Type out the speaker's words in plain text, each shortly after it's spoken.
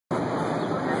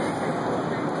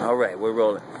All right, we're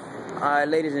rolling. All right,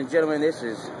 ladies and gentlemen, this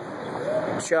is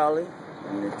Charlie,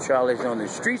 and Charlie's on the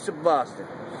streets of Boston.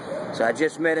 So I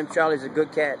just met him. Charlie's a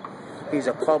good cat. He's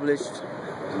a published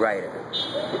writer.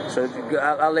 So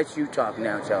I'll let you talk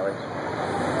now, Charlie.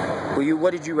 What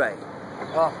did you write?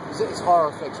 It's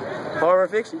horror fiction. Horror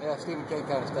fiction? Yeah, Stephen King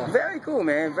kind of stuff. Very cool,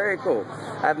 man. Very cool.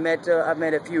 I've met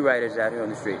a few writers out here on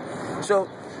the street. So,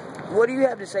 what do you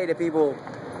have to say to people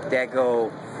that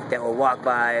will walk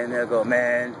by and they'll go,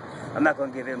 man, I'm not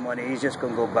gonna give him money. He's just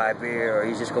gonna go buy beer, or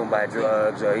he's just gonna buy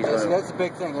drugs, or he's gonna. That's the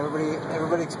big thing.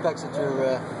 Everybody expects that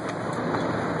you're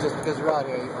just because you're out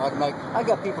here. I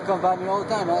got people come by me all the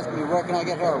time asking me, where can I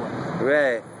get heroin?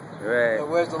 Right. Right.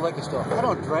 Where's the liquor store? I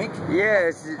don't drink. Yeah,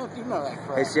 I don't do none of that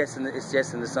crap. It's just an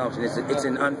assumption. It's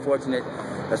an unfortunate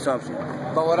assumption.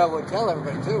 But what I would tell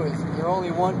everybody too is you're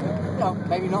only one,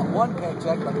 maybe not one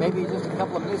paycheck, but maybe just a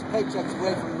couple of missed paychecks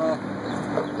away from the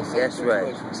same That's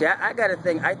situation. right. See, I got to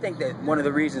think. I think that one of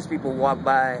the reasons people walk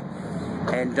by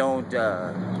and don't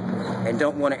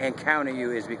want to encounter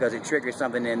you is because it triggers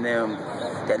something in them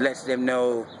that lets them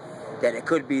know that it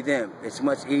could be them. It's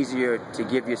much easier to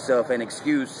give yourself an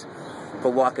excuse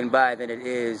for walking by than it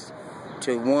is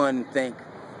to, one, think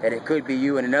that it could be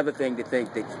you, and another thing to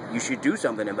think that you should do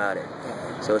something about it.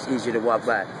 So it's easier to walk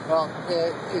by. Well,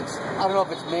 I don't know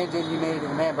if it's man gen, you made it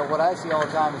a man, but what I see all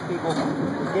the time is people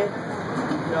get,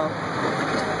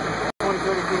 20,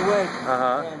 30 feet away,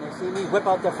 and they see me whip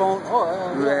out their phone.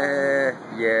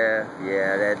 Yeah,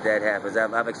 that happens.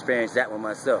 I've experienced that one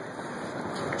myself.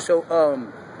 So,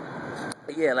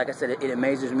 yeah, like I said, it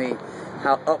amazes me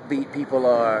how upbeat people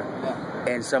are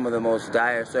in some of the most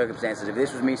dire circumstances. If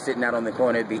this was me sitting out on the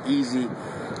corner, it'd be easy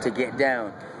to get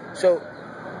down. So,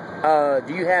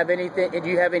 do you have anything? Do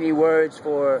you have any words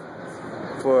for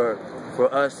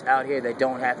us out here that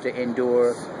don't have to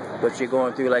endure what you're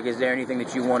going through? Like, is there anything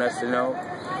that you want us to know?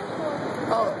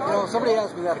 Oh, somebody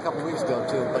asked me that a couple weeks ago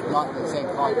too, but not in the same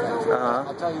context.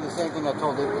 I'll tell you the same thing I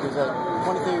told you. There's a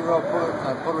 23-year-old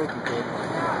Puerto Rican kid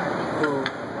who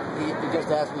he just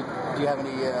asked me, do you have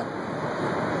any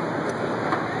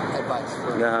advice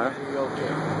for a 23-year-old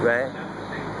kid? Right.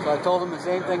 So I told him the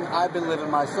same thing I've been living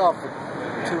myself for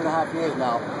 2.5 years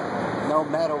now. No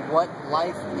matter what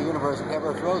life and the universe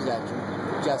ever throws at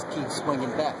you, just keep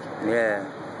swinging back. Yeah.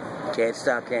 Can't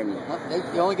stop, can you?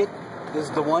 You only get. This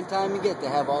is the one time you get to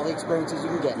have all the experiences you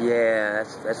can get. Yeah,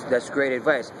 that's great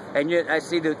advice. And I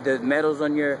see the medals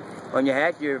on your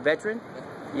hat. You're a veteran.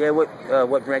 Yeah.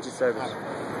 What branch of service?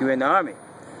 You're in the Army.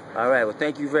 All right. Well,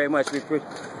 thank you very much. We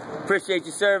appreciate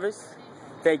your service.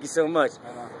 Thank you so much.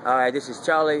 All right. This is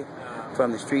Charlie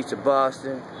from the streets of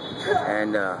Boston,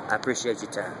 and I appreciate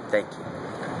your time. Thank you.